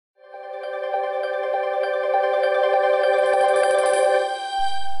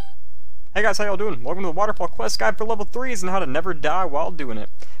Hey guys, how y'all doing? Welcome to the Waterfall quest guide for level 3s and how to never die while doing it.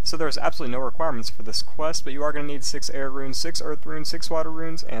 So there's absolutely no requirements for this quest, but you are going to need 6 air runes, 6 earth runes, 6 water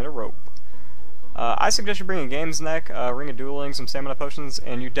runes, and a rope. I suggest you bring a game's neck, a ring of dueling, some stamina potions,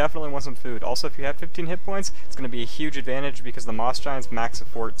 and you definitely want some food. Also, if you have 15 hit points, it's going to be a huge advantage because the Moss Giants max at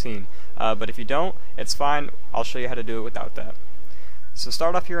 14. But if you don't, it's fine. I'll show you how to do it without that. So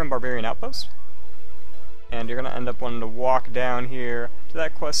start off here in Barbarian Outpost. And you're going to end up wanting to walk down here to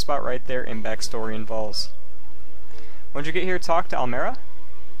that quest spot right there in Backstorian Falls. Once you get here, talk to Almera.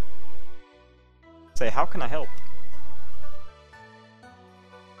 Say, how can I help?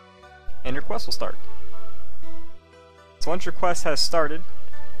 And your quest will start. So once your quest has started,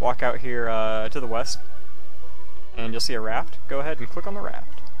 walk out here to the west, and you'll see a raft. Go ahead and click on the raft.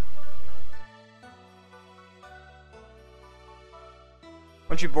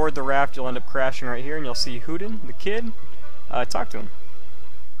 Once you board the raft, you'll end up crashing right here, and you'll see Hoodin, the kid. Talk to him.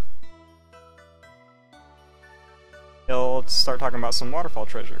 He'll start talking about some waterfall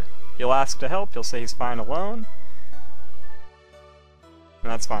treasure. You'll ask to help, he'll say he's fine alone. And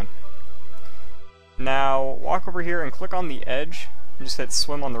that's fine. Now, walk over here and click on the edge, and just hit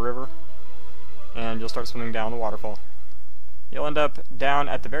swim on the river, and you'll start swimming down the waterfall. You'll end up down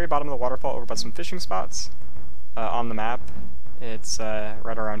at the very bottom of the waterfall over by some fishing spots on the map. It's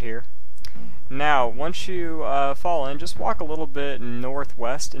right around here. Now, once you fall in, just walk a little bit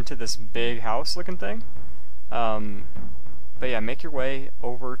northwest into this big house looking thing. But yeah, make your way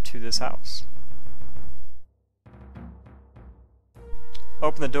over to this house.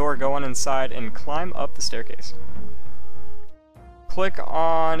 Open the door, go on inside, and climb up the staircase. Click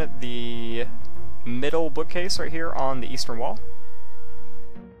on the middle bookcase right here on the eastern wall,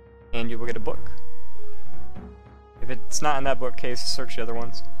 and you will get a book. If it's not in that bookcase, search the other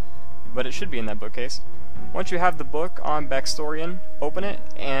ones. But it should be in that bookcase. Once you have the book on Backstorian, open it,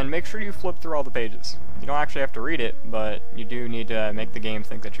 and make sure you flip through all the pages. You don't actually have to read it, but you do need to make the game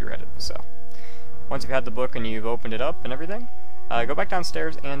think that you read it. So, once you've had the book and you've opened it up and everything, go back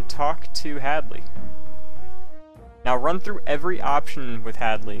downstairs and talk to Hadley. Now run through every option with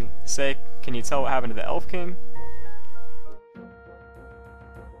Hadley. Say, can you tell what happened to the Elf King?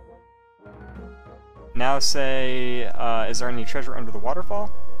 Now say, is there any treasure under the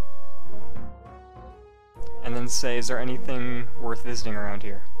waterfall? And then say, is there anything worth visiting around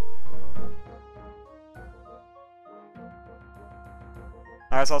here?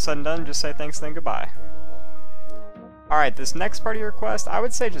 Now it's all said and done, just say thanks and then goodbye. Alright, this next part of your quest, I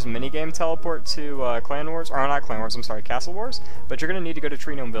would say just minigame teleport to Clan Wars, or not Clan Wars, I'm sorry, Castle Wars, but you're going to need to go to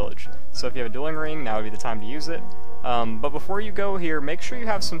Tree Gnome Village. So if you have a dueling ring, now would be the time to use it. But before you go here, make sure you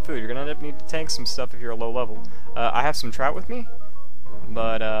have some food. You're going to end up needing to tank some stuff if you're a low level. I have some trout with me,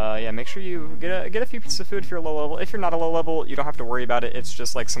 but yeah, make sure you get a few pieces of food if you're a low level. If you're not a low level, you don't have to worry about it. It's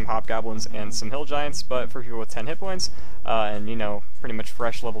just like some hobgoblins and some hill giants, but for people with 10 hit points, and you know, pretty much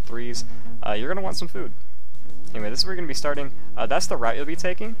fresh level 3s, you're going to want some food. Anyway, this is where you're going to be starting. That's the route you'll be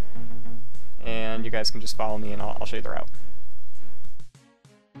taking, and you guys can just follow me and I'll show you the route.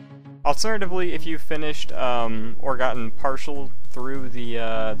 Alternatively, if you've finished or gotten partial through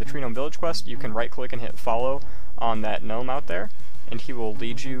the Tree Gnome Village quest, you can right-click and hit follow on that gnome out there, and he will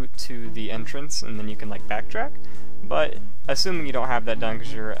lead you to the entrance, and then you can like backtrack. But assuming you don't have that done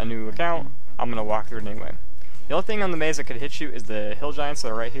because you're a new account, I'm going to walk through it anyway. The only thing on the maze that could hit you is the hill giants that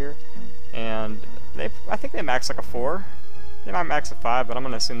are right here, and I think they max like a 4. They might max a 5, but I'm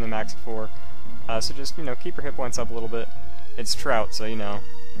going to assume they max a 4. So just, you know, keep your hit points up a little bit. It's trout, so, you know,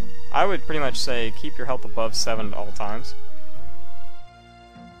 I would pretty much say keep your health above 7 at all times.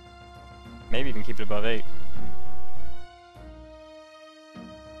 Maybe even keep it above 8.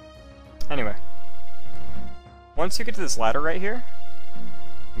 Anyway, once you get to this ladder right here,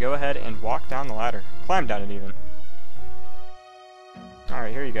 go ahead and walk down the ladder. Climb down it even.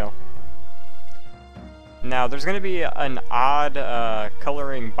 Alright, here you go. Now, there's going to be an odd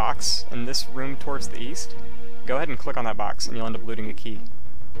coloring box in this room towards the east. Go ahead and click on that box, and you'll end up looting a key.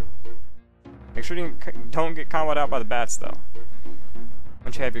 Make sure you don't get comboed out by the bats, though.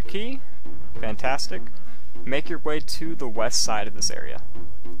 Once you have your key, fantastic, make your way to the west side of this area.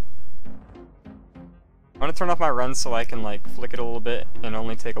 I'm going to turn off my run so I can like flick it a little bit and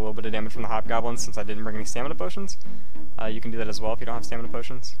only take a little bit of damage from the hobgoblins since I didn't bring any stamina potions. You can do that as well if you don't have stamina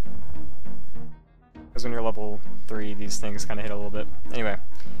potions. Because when you're level 3, these things kind of hit a little bit. Anyway,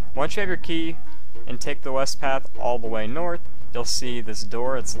 once you have your key and take the west path all the way north, you'll see this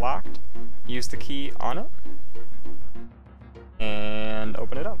door, it's locked. Use the key on it, and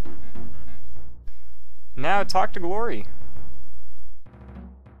open it up. Now talk to Glory.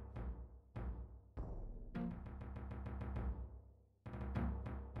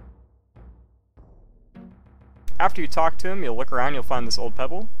 after you talk to him, you'll look around, you'll find this old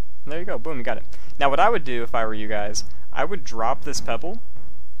pebble, and there you go, boom, you got it. Now what I would do if I were you guys, I would drop this pebble,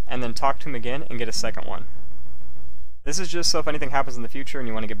 and then talk to him again and get a second one. This is just so if anything happens in the future and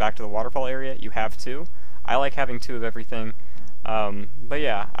you want to get back to the waterfall area, you have two. I like having two of everything. But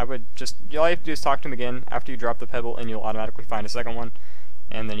yeah, I would just, all you have to do is talk to him again after you drop the pebble, and you'll automatically find a second one,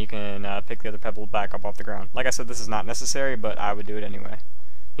 and then you can pick the other pebble back up off the ground. Like I said, this is not necessary, but I would do it anyway.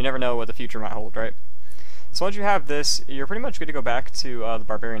 You never know what the future might hold, right? So once you have this, you're pretty much good to go back to the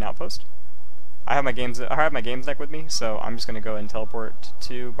Barbarian Outpost. I have my games deck with me, so I'm just going to go ahead and teleport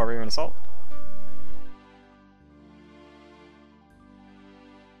to Barbarian Assault.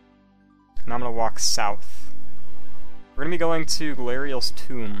 And I'm going to walk south. We're going to be going to Galariel's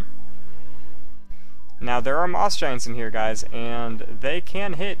Tomb. Now, there are Moss Giants in here, guys, and they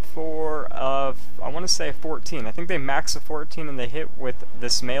can hit for, I want to say 14. I think they max a 14, and they hit with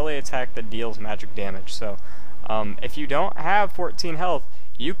this melee attack that deals magic damage. So, if you don't have 14 health,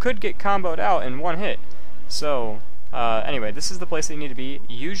 you could get comboed out in one hit. So, anyway, this is the place that you need to be.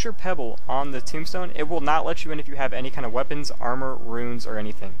 Use your pebble on the tombstone. It will not let you in if you have any kind of weapons, armor, runes, or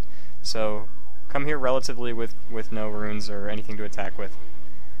anything. So, come here relatively with no runes or anything to attack with.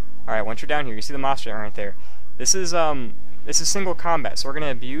 Alright, once you're down here, you see the Moss Giant right there. This is single combat, so we're going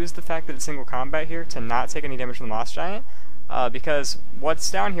to abuse the fact that it's single combat here to not take any damage from the Moss Giant, because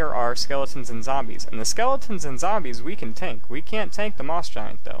what's down here are skeletons and zombies. And the skeletons and zombies we can tank. We can't tank the Moss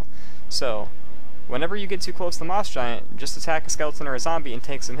Giant, though. So, whenever you get too close to the Moss Giant, just attack a skeleton or a zombie and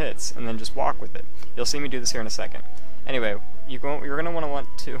take some hits, and then just walk with it. You'll see me do this here in a second. Anyway, you're going to want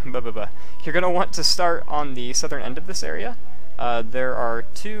to start on the southern end of this area. There are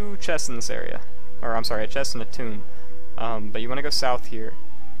two chests in this area, or I'm sorry, a chest and a tomb. But you want to go south here,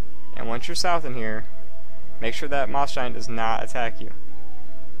 and once you're south in here, make sure that Moss Giant does not attack you.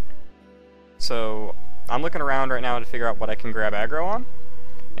 So I'm looking around right now to figure out what I can grab aggro on,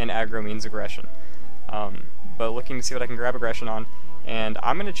 and aggro means aggression. But looking to see what I can grab aggression on, and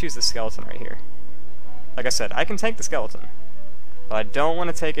I'm going to choose the skeleton right here. Like I said, I can tank the skeleton, but I don't want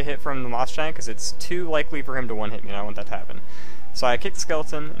to take a hit from the Moss Giant because it's too likely for him to one-hit me, and I don't want that to happen. So I kick the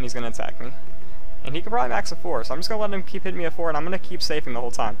skeleton, and he's going to attack me. And he can probably max a 4, so I'm just going to let him keep hitting me a 4, and I'm going to keep safing the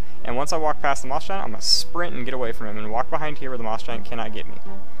whole time. And once I walk past the Moss Giant, I'm going to sprint and get away from him, and walk behind here where the Moss Giant cannot get me.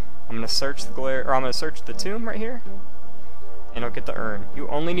 I'm going to search the tomb right here, and I'll get the urn. You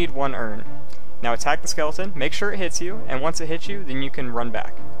only need one urn. Now attack the skeleton, make sure it hits you, and once it hits you, then you can run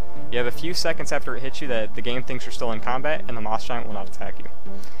back. You have a few seconds after it hits you that the game thinks you're still in combat, and the Moss Giant will not attack you.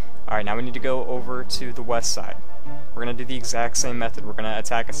 Alright, now we need to go over to the west side. We're going to do the exact same method. We're going to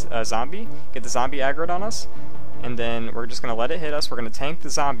attack a zombie, get the zombie aggroed on us, and then we're just going to let it hit us. We're going to tank the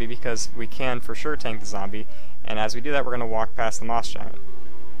zombie because we can for sure tank the zombie, and as we do that, we're going to walk past the Moss Giant.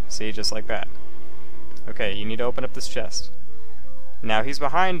 See, just like that. Okay, you need to open up this chest. Now, he's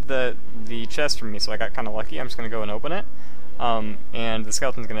behind the chest from me, so I got kind of lucky. I'm just going to go and open it. And the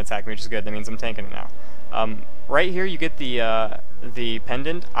skeleton's going to attack me, which is good. That means I'm tanking it now. Right here you get the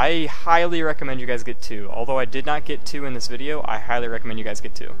pendant. I highly recommend you guys get 2. Although I did not get 2 in this video, I highly recommend you guys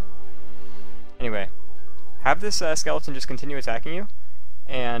get 2. Anyway, have this skeleton just continue attacking you,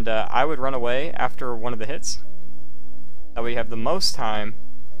 and I would run away after one of the hits. That way you have the most time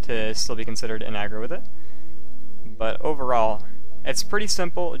to still be considered an aggro with it. But overall, it's pretty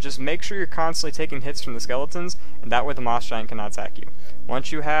simple. Just make sure you're constantly taking hits from the skeletons, and that way the Moss Giant cannot attack you.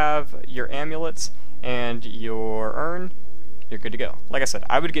 Once you have your amulets and your urn, you're good to go. Like I said,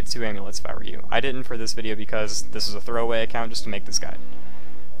 I would get 2 amulets if I were you. I didn't for this video because this is a throwaway account just to make this guide.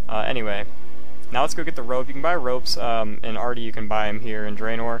 Anyway, now let's go get the rope. You can buy ropes in Artie, you can buy them here in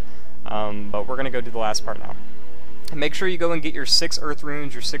Draenor, but we're going to go do the last part now. And make sure you go and get your 6 earth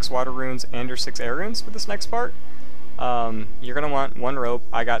runes, your 6 water runes, and your 6 air runes for this next part. You're going to want 1 rope.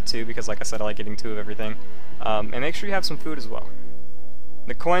 I got 2 because, like I said, I like getting 2 of everything. And make sure you have some food as well.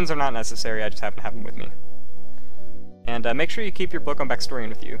 The coins are not necessary, I just happen to have them with me. And make sure you keep your book on Backstorian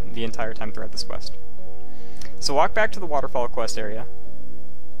with you the entire time throughout this quest. So walk back to the Waterfall quest area,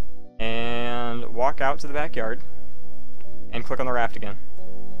 and walk out to the backyard, and click on the raft again.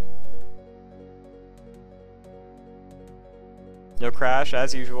 You'll crash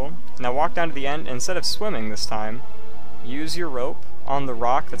as usual. Now walk down to the end, and instead of swimming this time, use your rope on the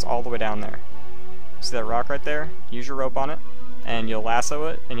rock that's all the way down there. See that rock right there? Use your rope on it, and you'll lasso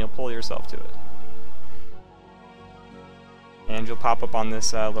it, and you'll pull yourself to it. And you'll pop up on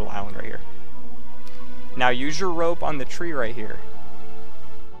this little island right here. Now use your rope on the tree right here.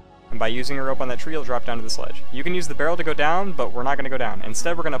 And by using your rope on that tree, you'll drop down to the sledge. You can use the barrel to go down, but we're not going to go down.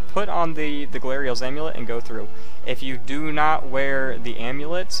 Instead, we're going to put on the Galariel's amulet and go through. If you do not wear the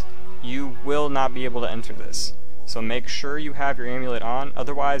amulet, you will not be able to enter this. So make sure you have your amulet on,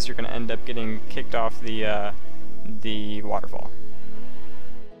 otherwise you're going to end up getting kicked off the waterfall.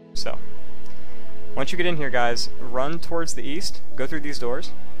 So, once you get in here, guys, run towards the east, go through these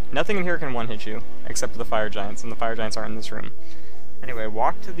doors. Nothing in here can one-hit you, except for the fire giants, and the fire giants aren't in this room. Anyway,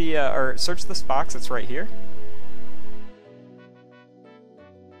 walk to the, or search this box that's right here.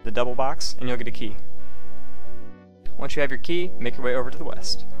 The double box, and you'll get a key. Once you have your key, make your way over to the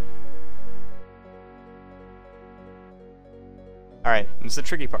west. Alright, this is the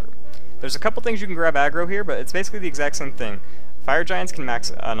tricky part. There's a couple things you can grab aggro here, but it's basically the exact same thing. Fire giants can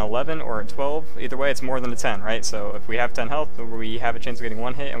max an 11 or a 12. Either way, it's more than a 10, right? So if we have 10 health, we have a chance of getting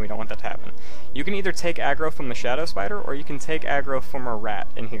one hit, and we don't want that to happen. You can either take aggro from the shadow spider, or you can take aggro from a rat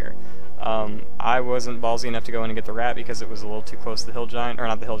in here. I wasn't ballsy enough to go in and get the rat because it was a little too close to the hill giant, or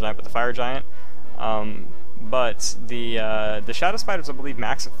not the hill giant, but the fire giant. But the shadow spiders, I believe,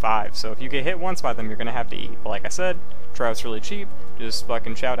 max at 5, so if you get hit once by them, you're going to have to eat. But like I said, trout's really cheap, just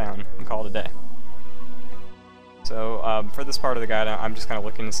fucking chow down and call it a day. So, for this part of the guide, I'm just kind of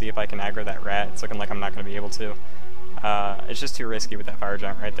looking to see if I can aggro that rat. It's looking like I'm not going to be able to. It's just too risky with that fire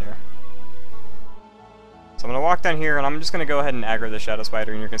giant right there. So I'm going to walk down here, and I'm just going to go ahead and aggro the shadow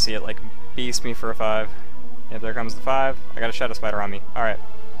spider, and you're going to see it, like, beast me for a 5. Yep, there comes the 5. I got a shadow spider on me. Alright.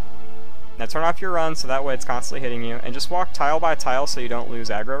 Now turn off your run, so that way it's constantly hitting you, and just walk tile by tile so you don't lose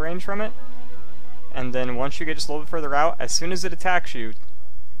aggro range from it. And then once you get just a little bit further out, as soon as it attacks you,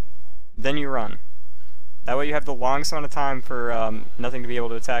 then you run. That way you have the longest amount of time for nothing to be able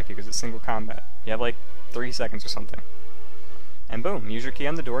to attack you, because it's single combat. You have like 3 seconds or something. And boom, use your key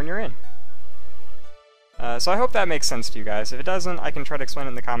on the door and you're in. So I hope that makes sense to you guys. If it doesn't, I can try to explain it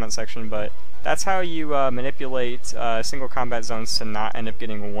in the comment section, but that's how you manipulate single combat zones to not end up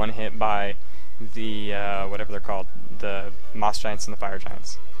getting one hit by the, whatever they're called, the moss giants and the fire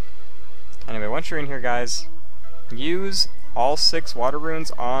giants. Anyway, once you're in here, guys, use all 6 water runes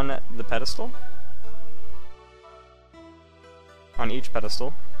on the pedestal. On each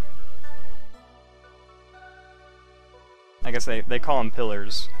pedestal. I guess they call them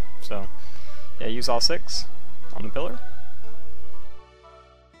pillars, so yeah, use all 6 on the pillar.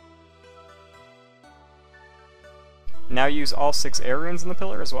 Now use all 6 air runes on the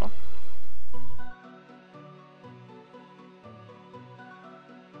pillar as well.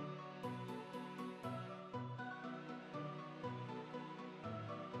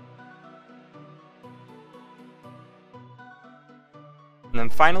 And then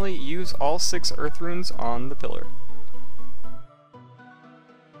finally, use all 6 earth runes on the pillar.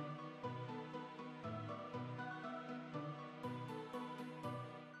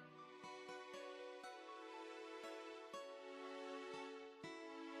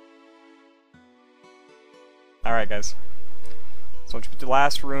 Alright guys, so once you put the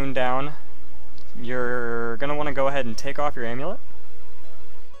last rune down, you're going to want to go ahead and take off your amulet.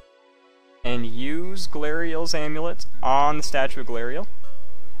 And use Galariel's amulet on the statue of Galariel.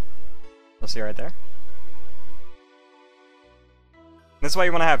 You'll see right there. This is why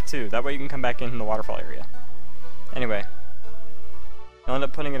you want to have 2, that way you can come back in the waterfall area. Anyway, you'll end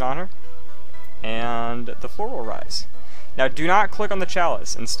up putting it on her, and the floor will rise. Now do not click on the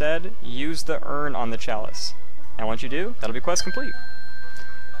chalice, instead use the urn on the chalice. And once you do, that'll be quest complete.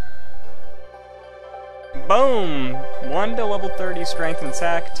 Boom! 1 to level 30 strength and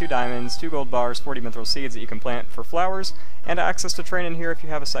attack, 2 diamonds, 2 gold bars, 40 mithril seeds that you can plant for flowers, and access to train in here if you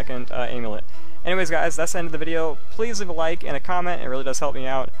have a second amulet. Anyways guys, that's the end of the video. Please leave a like and a comment, it really does help me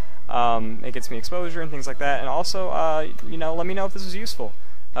out. It gets me exposure and things like that, and also, you know, let me know if this was useful.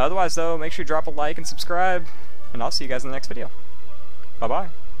 Otherwise though, make sure you drop a like and subscribe, and I'll see you guys in the next video. Bye bye.